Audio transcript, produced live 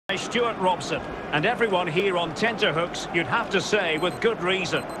Stuart Robson, and everyone here on tenterhooks, you'd have to say with good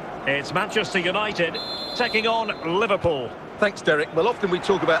reason. It's Manchester United taking on Liverpool. Thanks, Derek. Well, often we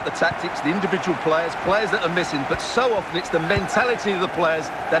talk about the tactics, the individual players that are missing, but so often it's the mentality of the players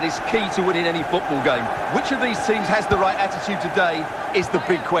that is key to winning any football game. Which of these teams has the right attitude today is the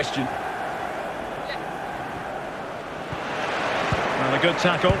big question. Well, a good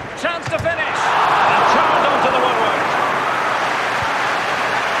tackle. Chance to finish! And turned onto the woodwork.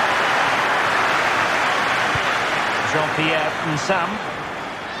 Jean-Pierre Nsam.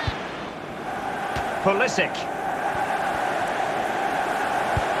 Pulisic.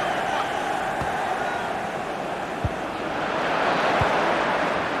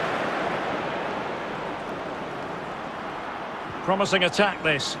 Promising attack,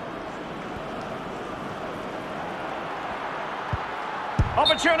 this.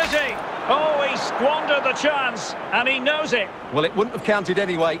 Opportunity! Oh, he squandered the chance, and he knows it. Well, it wouldn't have counted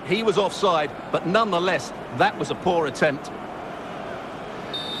anyway. He was offside, but nonetheless, that was a poor attempt.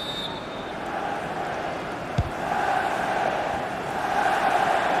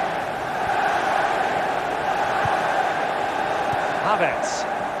 Havertz.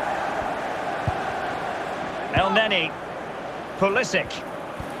 El Neni. Pulisic.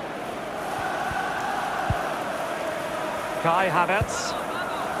 Kai Havertz.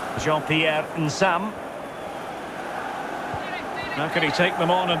 Jean-Pierre Nsam. How can he take them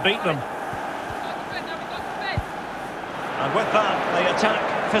on and beat them? And with that, the attack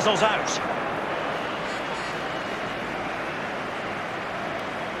fizzles out.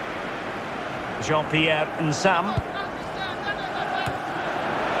 Jean-Pierre Nsam.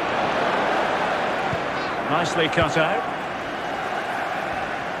 Nicely cut out.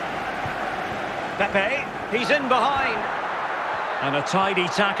 Pepe, he's in behind. And a tidy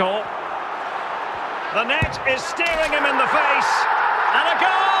tackle. The net is steering him in the face. And a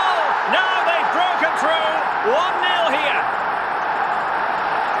goal! Now they've broken through. 1-0 here.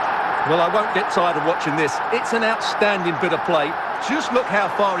 Well, I won't get tired of watching this. It's an outstanding bit of play. Just look how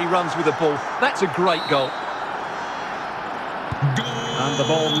far he runs with the ball. That's a great goal. And the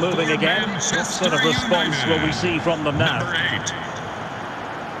ball moving again. What sort of response will we see from them now?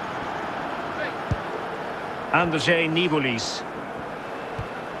 Andrzej Nibulis.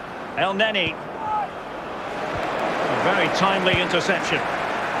 El Neni. A very timely interception.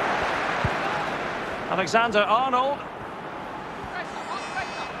 Alexander-Arnold.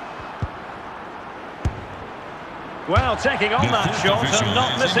 Well, taking on that shot and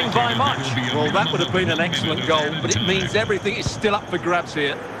not missing by much. Well, that would have been an excellent goal, but it means everything is still up for grabs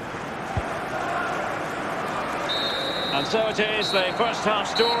here. And so it is, the first half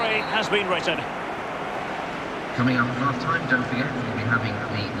story has been written. Coming up at half-time, don't forget we'll be having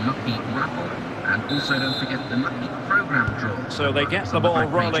the Lucky Raffle, and also don't forget the Lucky Programme draw. So they get the ball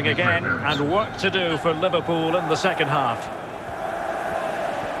rolling again, and work to do for Liverpool in the second half.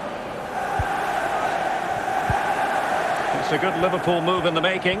 It's a good Liverpool move in the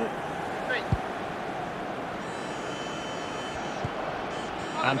making.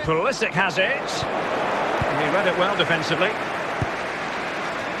 And Pulisic has it. He read it well defensively.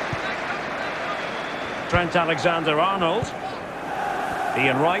 Trent Alexander-Arnold.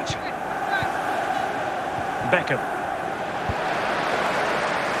 Ian Wright. Beckham.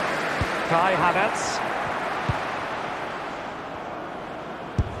 Kai Havertz.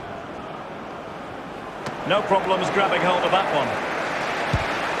 No problems grabbing hold of that one.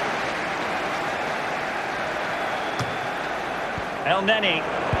 El Neni.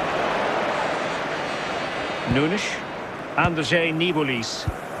 Nunes. Andrzej Nibulis.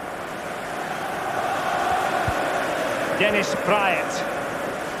 Dennis Praet.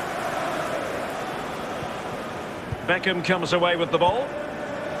 Beckham comes away with the ball.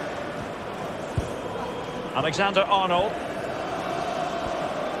 Alexander-Arnold.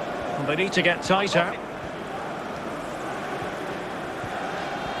 And they need to get tighter.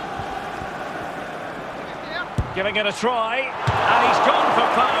 Giving it a try. And he's gone for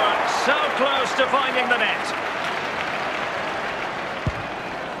power. So close to finding the net.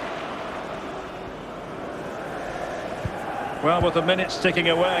 Well, with the minutes ticking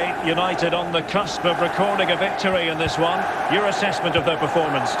away, United on the cusp of recording a victory in this one. Your assessment of their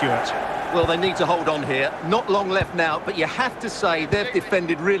performance, Stuart? Well, they need to hold on here. Not long left now, but you have to say they've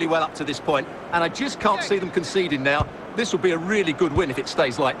defended really well up to this point, and I just can't see them conceding now. This will be a really good win if it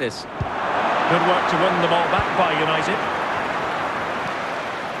stays like this. Good work to win the ball back by United.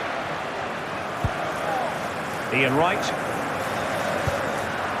 Ian Wright.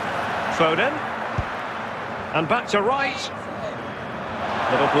 Foden. And back to Wright.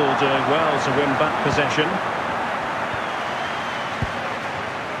 Liverpool doing well to win back possession.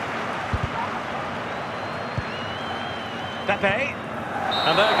 Pepe.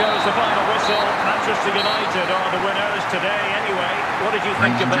 And there goes the final whistle. Manchester United are the winners today anyway. What did you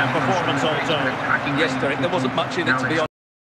think of that performance all told? Yes, Derek, there wasn't much in it, to be honest.